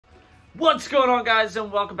What's going on, guys,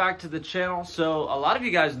 and welcome back to the channel. So a lot of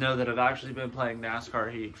you guys know that I've actually been playing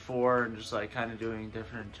NASCAR Heat 4 and just like kind of doing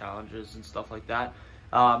different challenges and stuff like that.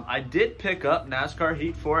 I did pick up NASCAR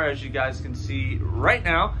Heat 4, as you guys can see right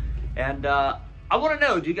now, and I want to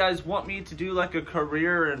know, do you guys want me to do like a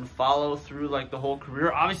career and follow through like the whole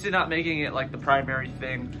career? Obviously not making it like the primary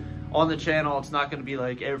thing on the channel. It's not going to be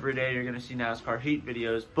like every day you're going to see NASCAR Heat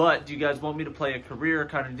videos, but do you guys want me to play a career,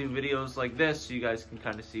 kind of do videos like this so you guys can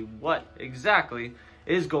kind of see what exactly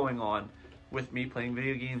is going on with me playing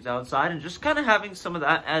video games outside and just kind of having some of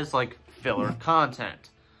that as like filler content?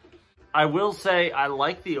 I will say I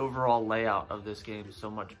like the overall layout of this game so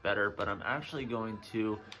much better, but I'm actually going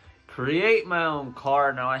to create my own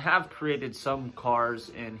car. Now I have created some cars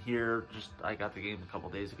in here, I got the game a couple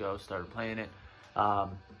days ago, started playing it.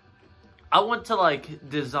 I want to like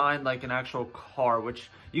design like an actual car, which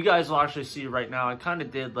you guys will actually see right now. I kind of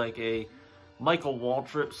did like a Michael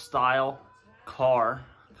Waltrip style car.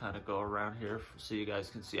 Kind of go around here so you guys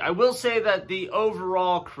can see. I will say that the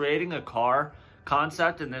overall creating a car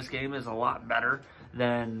concept in this game is a lot better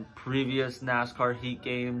than previous NASCAR Heat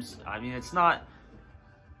games. I mean, it's not...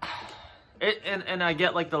 And I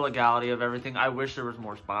get like the legality of everything. I wish there was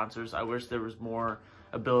more sponsors. I wish there was more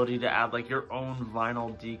ability to add like your own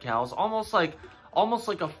vinyl decals, almost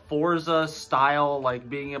like a Forza style, like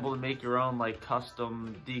being able to make your own like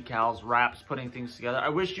custom decals, wraps, putting things together. I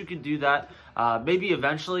wish you could do that. Maybe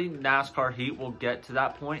eventually NASCAR Heat will get to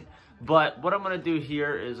that point. But what I'm going to do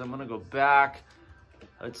here is I'm going to go back.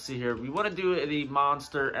 Let's see here. We want to do the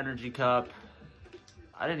Monster Energy Cup.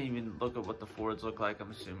 I didn't even look at what the Fords look like.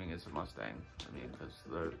 I'm assuming it's a Mustang. I mean, because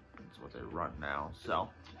that's what they run now. So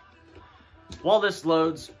while this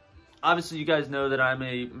loads, obviously you guys know that I'm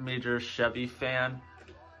a major Chevy fan.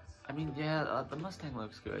 I mean, yeah, the Mustang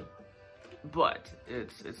looks good, but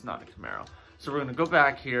it's not a Camaro. So we're going to go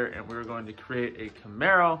back here and we're going to create a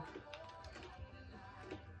Camaro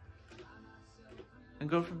and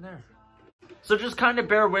go from there. So just kind of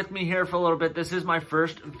bear with me here for a little bit. This is my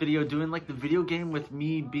first video doing like the video game with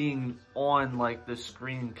me being on like the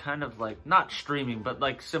screen, kind of like not streaming, but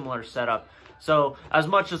like similar setup. So as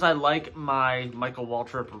much as I like my Michael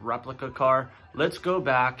Waltrip replica car, let's go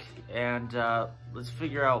back and let's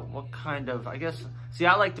figure out what kind of, I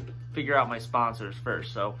like to figure out my sponsors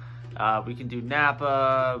first. So we can do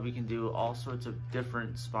Napa, we can do all sorts of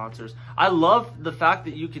different sponsors. I love the fact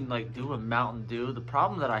that you can like do a Mountain Dew. The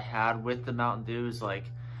problem that I had with the Mountain Dew is like,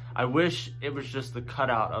 I wish it was just the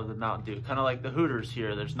cutout of the Mountain Dew, kind of like the Hooters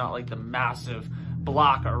here. There's not like the massive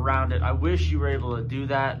block around it. I wish you were able to do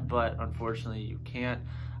that, but unfortunately you can't.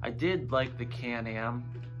 I did like the Can-Am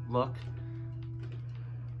look,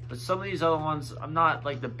 but some of these other ones I'm not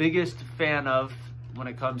like the biggest fan of when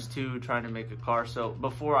it comes to trying to make a car. So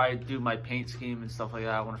before I do my paint scheme and stuff like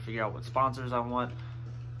that, I want to figure out what sponsors I want.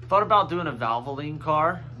 Thought about doing a Valvoline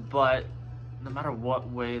car, but no matter what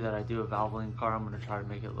way that I do a Valvoline car, I'm going to try to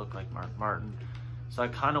make it look like Mark Martin. So I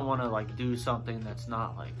kind of want to like do something that's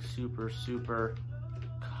not like super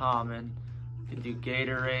common. You can do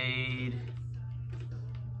Gatorade.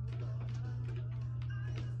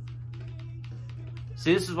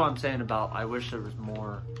 See, this is what I'm saying about I wish there was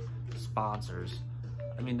more sponsors.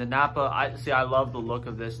 I mean, the Napa, I love the look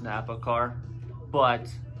of this Napa car, but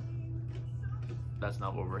that's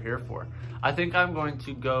not what we're here for. I think I'm going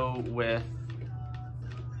to go with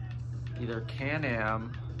either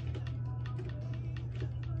Can-Am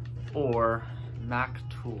or Mac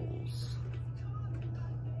Tools.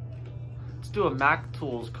 Let's do a Mac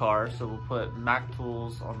Tools car. So we'll put Mac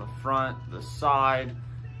Tools on the front, the side.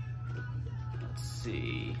 Let's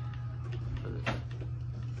see.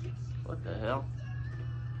 What the hell?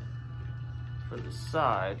 For the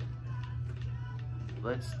side,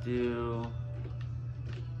 let's do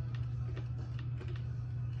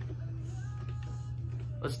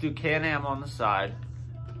Can-Am on the side.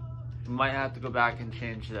 We might have to go back and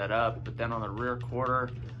change that up, but then on the rear quarter,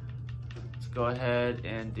 let's go ahead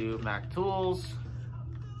and do Mac Tools.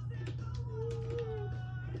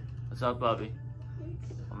 What's up, Bubby?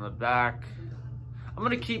 On the back, I'm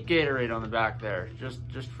gonna keep Gatorade on the back there, just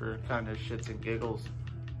for kind of shits and giggles,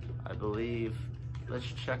 I believe. Let's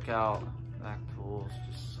check out Mac Tools,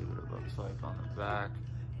 just see what it looks like on the back.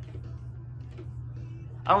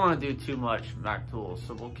 I don't want to do too much Mac Tools,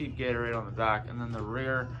 so we'll keep Gatorade on the back. And then the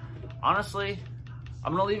rear, honestly,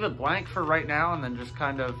 I'm gonna leave it blank for right now and then just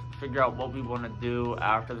kind of figure out what we want to do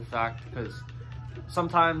after the fact, because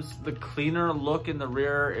sometimes the cleaner look in the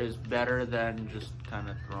rear is better than just kind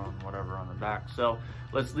of throwing whatever on the back. So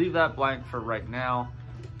let's leave that blank for right now.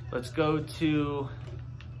 Let's go to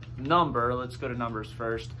number. Let's go to numbers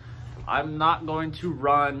first. I'm not going to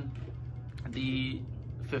run The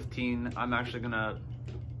 15, I'm actually gonna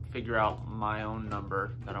figure out my own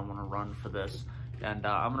number that I want to run for this, and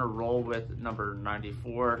I'm gonna roll with number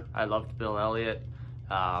 94. I loved Bill Elliott,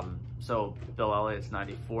 so Bill Elliott's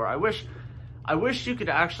 94. I wish you could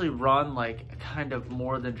actually run like kind of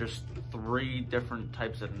more than just 3 different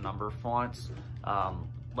types of number fonts.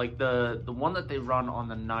 Like the one that they run on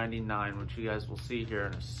the 99, which you guys will see here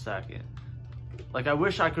in a second. Like I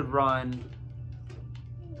wish I could run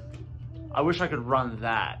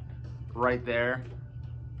that right there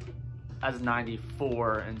as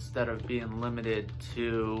 94 instead of being limited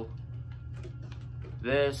to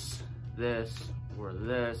this, or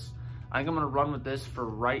this. I think I'm gonna run with this for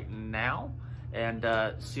right now and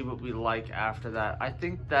see what we like after that. I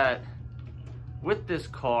think that with this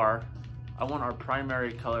car, I want our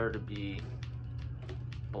primary color to be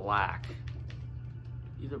black.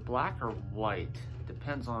 Either black or white.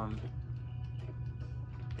 Depends on...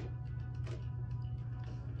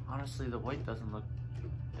 Honestly, the white doesn't look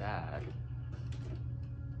bad.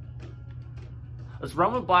 Let's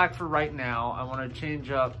run with black for right now. I want to change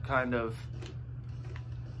up kind of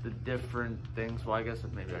the different things. Well, I guess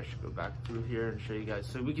maybe I should go back through here and show you guys.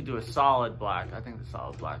 So we could do a solid black. I think the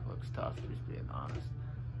solid black looks tough, just being honest.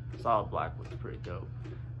 Solid black looks pretty dope.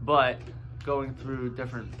 But going through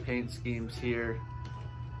different paint schemes here,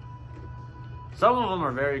 some of them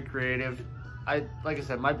are very creative. Like I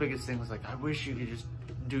said, my biggest thing is like, I wish you could just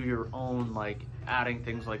do your own, like adding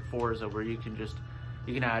things like Forza where you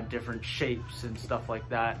can add different shapes and stuff like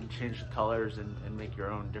that and change the colors and make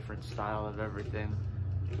your own different style of everything.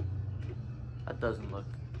 That doesn't look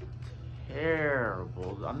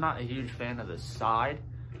terrible. I'm not a huge fan of the side,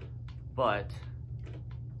 but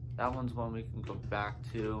that one's one we can go back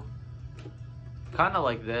to. Kind of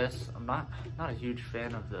like this. I'm not a huge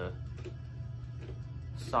fan of the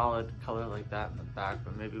solid color like that in the back,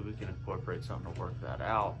 but maybe we can incorporate something to work that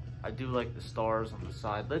out. I do like the stars on the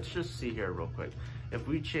side. Let's just see here real quick. If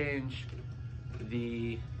we change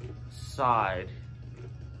the side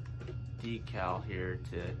decal here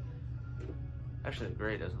to, actually the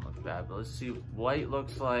gray doesn't look bad, but let's see what white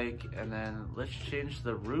looks like, and then let's change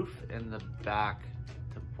the roof and the back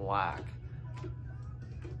to black.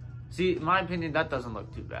 See, in my opinion, that doesn't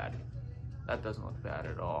look too bad. That doesn't look bad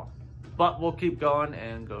at all. But we'll keep going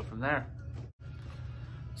and go from there.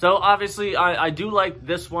 So obviously, I do like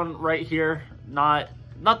this one right here. Not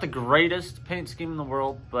the greatest paint scheme in the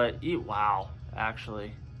world, but wow,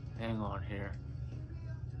 actually, hang on here.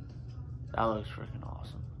 That looks freaking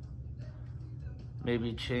awesome.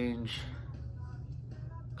 Maybe change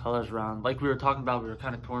colors around. Like we were talking about, we were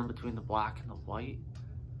kind of torn between the black and the white.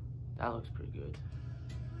 That looks pretty good.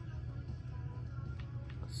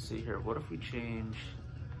 Let's see here. What if we change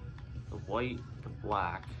the white to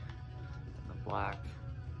black and the black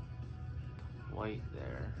to white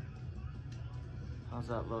there? How's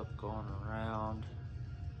that look going around?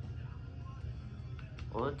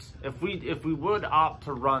 Well, if we would opt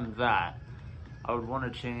to run that, I would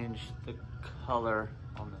want to change the color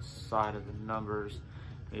on the side of the numbers,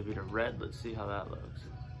 maybe to red. Let's see how that looks.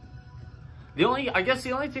 I guess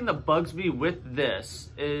the only thing that bugs me with this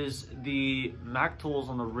is the Mac tools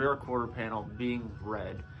on the rear quarter panel being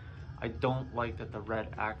red. I don't like that the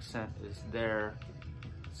red accent is there.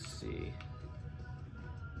 Let's see.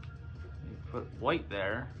 Put white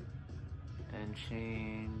there and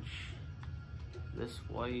change this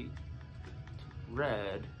white to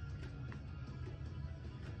red,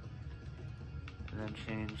 and then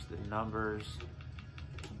change the numbers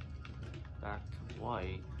back to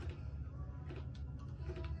white.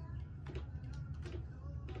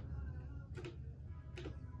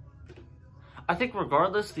 I think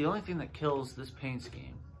regardless, the only thing that kills this paint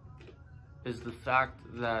scheme is the fact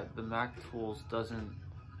that the Mac tools doesn't...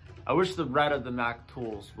 I wish the red of the Mac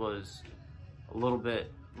tools was a little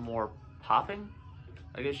bit more popping,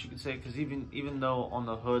 I guess you could say, because even though on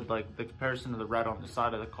the hood, like the comparison of the red on the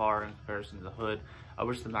side of the car in comparison to the hood, I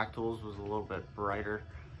wish the Mac tools was a little bit brighter.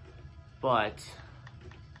 But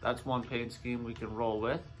that's one paint scheme we can roll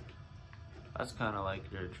with. That's kind of like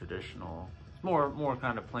your traditional, it's more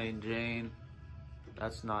kind of plain Jane.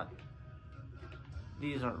 That's not,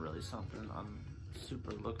 these aren't really something I'm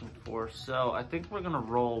super looking for. So I think we're gonna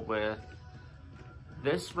roll with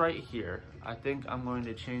this right here. I think I'm going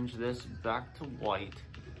to change this back to white.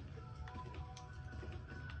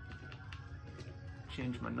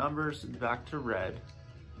 Change my numbers back to red.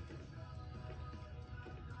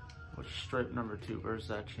 What's stripe number 2? Where's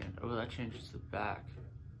that change? Oh, that changes the back.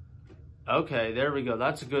 Okay, there we go.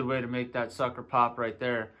 That's a good way to make that sucker pop right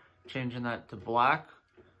there. Changing that to black.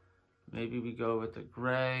 Maybe we go with the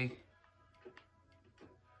gray.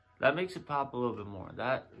 That makes it pop a little bit more.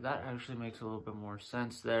 That actually makes a little bit more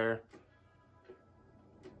sense there.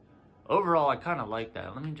 Overall, I kind of like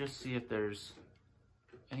that. Let me just see if there's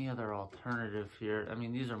any other alternative here. I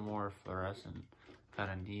mean, these are more fluorescent,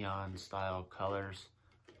 kind of neon style colors.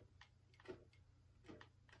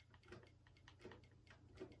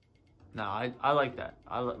 No, I like that.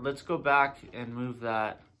 Let's go back and move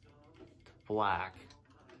that to black.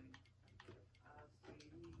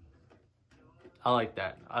 I like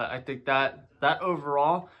that. I think that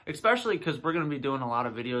overall, especially because we're going to be doing a lot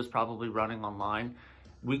of videos probably running online,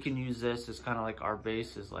 we can use this as kind of like our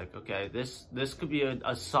base. Is like, okay, this could be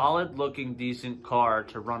a solid looking, decent car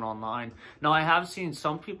to run online. Now, I have seen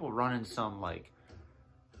some people running some, like,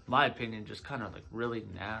 my opinion, just kind of like really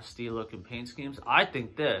nasty looking paint schemes. I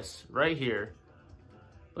think this right here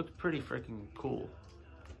looks pretty freaking cool.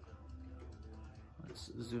 Let's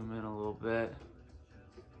zoom in a little bit.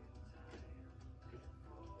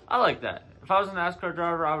 I like that. If I was a NASCAR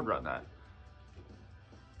driver, I would run that.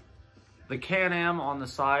 The Can-Am on the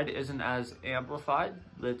side isn't as amplified.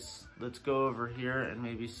 Let's go over here and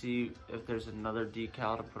maybe see if there's another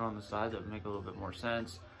decal to put on the side that would make a little bit more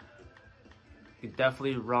sense. You could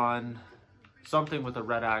definitely run something with a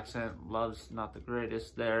red accent. Love's not the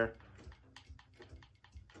greatest there.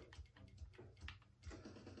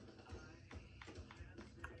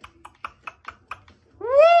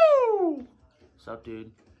 Woo! What's up,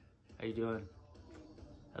 dude? How you doing?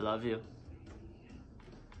 I love you.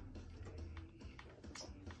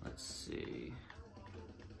 Let's see.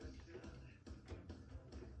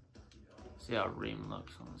 See how Ream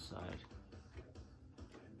looks on the side.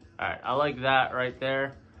 Alright, I like that right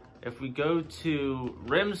there. If we go to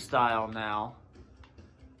rim style now,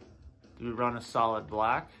 do we run a solid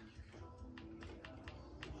black?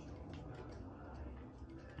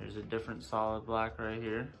 There's a different solid black right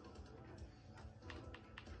here.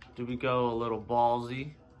 Do we go a little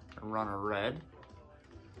ballsy and run a red?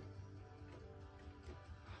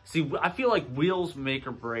 See, I feel like wheels make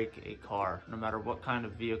or break a car, no matter what kind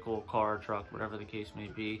of vehicle, car, truck, whatever the case may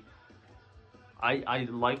be. I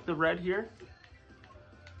like the red here.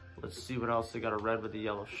 Let's see what else. They got a red with a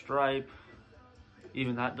yellow stripe.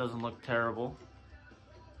 Even that doesn't look terrible.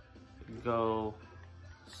 Go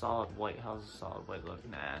solid white. How's the solid white look?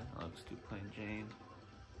 Nah, that looks too plain Jane.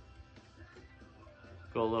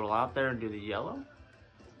 Go a little out there and do the yellow.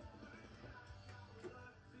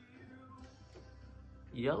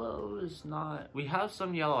 Yellow is not... We have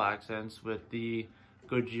some yellow accents with the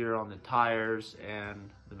Goodyear on the tires and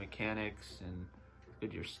the mechanics and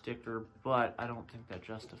Goodyear sticker, but I don't think that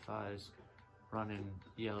justifies running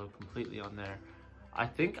yellow completely on there. I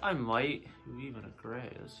think I might... Ooh, even a gray.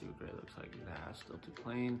 Let's see what gray looks like. Nah, still too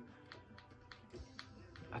plain.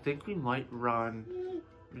 I think we might run...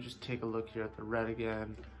 Let me just take a look here at the red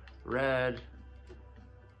again. Red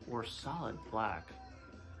or solid black.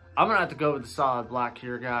 I'm gonna have to go with the solid black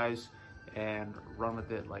here, guys, and run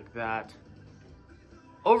with it like that.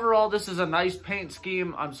 Overall, this is a nice paint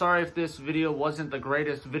scheme. I'm sorry if this video wasn't the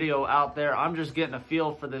greatest video out there. I'm just getting a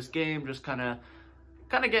feel for this game, just kind of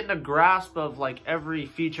getting a grasp of like every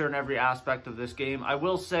feature and every aspect of this game. I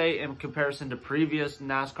will say, in comparison to previous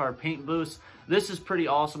NASCAR paint boosts, this is pretty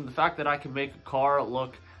awesome. The fact that I can make a car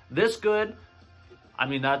look this good, I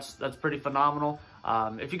mean, that's pretty phenomenal.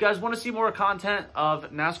 If you guys want to see more content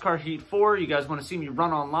of NASCAR Heat 4, you guys want to see me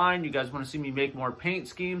run online, you guys want to see me make more paint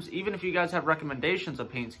schemes, even if you guys have recommendations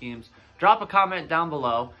of paint schemes, drop a comment down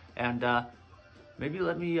below, and maybe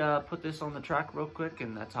let me put this on the track real quick,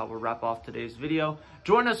 and that's how we'll wrap off today's video.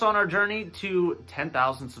 Join us on our journey to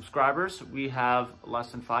 10,000 subscribers. We have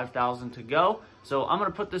less than 5,000 to go. So I'm going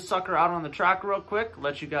to put this sucker out on the track real quick,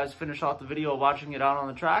 let you guys finish off the video watching it out on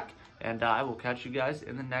the track, and I will catch you guys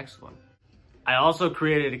in the next one. I also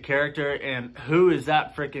created a character, and who is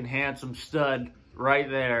that freaking handsome stud right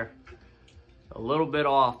there? A little bit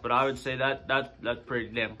off, but I would say that's pretty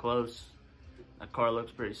damn close. That car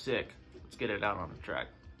looks pretty sick. Let's get it out on the track.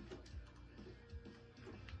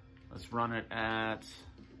 Let's run it at...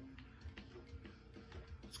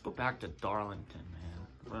 Let's go back to Darlington, man.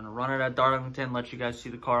 We're going to run it at Darlington, let you guys see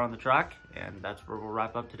the car on the track, and that's where we'll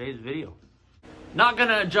wrap up today's video. Not going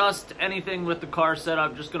to adjust anything with the car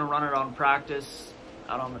setup, just going to run it on practice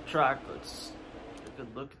out on the track. Let's get a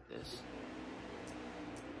good look at this.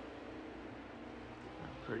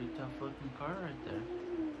 A pretty tough looking car right there.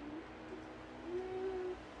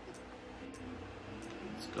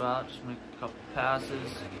 Let's go out, just make a couple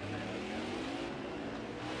passes.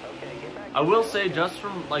 I will say, just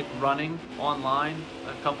from like running online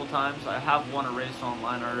a couple times, I have won a race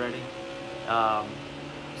online already.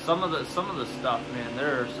 some of the stuff, man.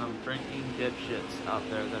 There are some freaking dipshits out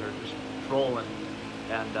there that are just trolling,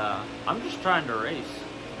 and I'm just trying to race,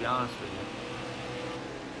 to be honest with you.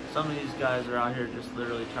 Some of these guys are out here just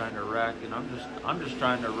literally trying to wreck, and I'm just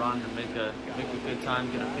trying to run and make a good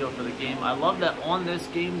time, get a feel for the game. I love that on this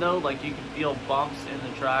game though, like you can feel bumps in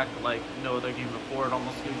the track, like no other game before. It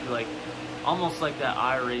almost gives you like almost like that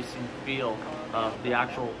iRacing feel of the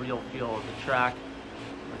actual real feel of the track.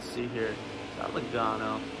 Let's see here. Is that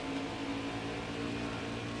Logano?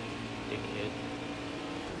 Dickhead.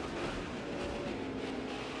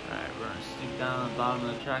 Alright, we're gonna sneak down the bottom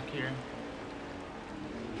of the track here.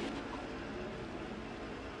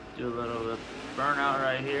 Do a little bit of burnout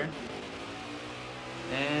right here.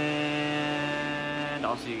 And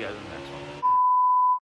I'll see you guys in there.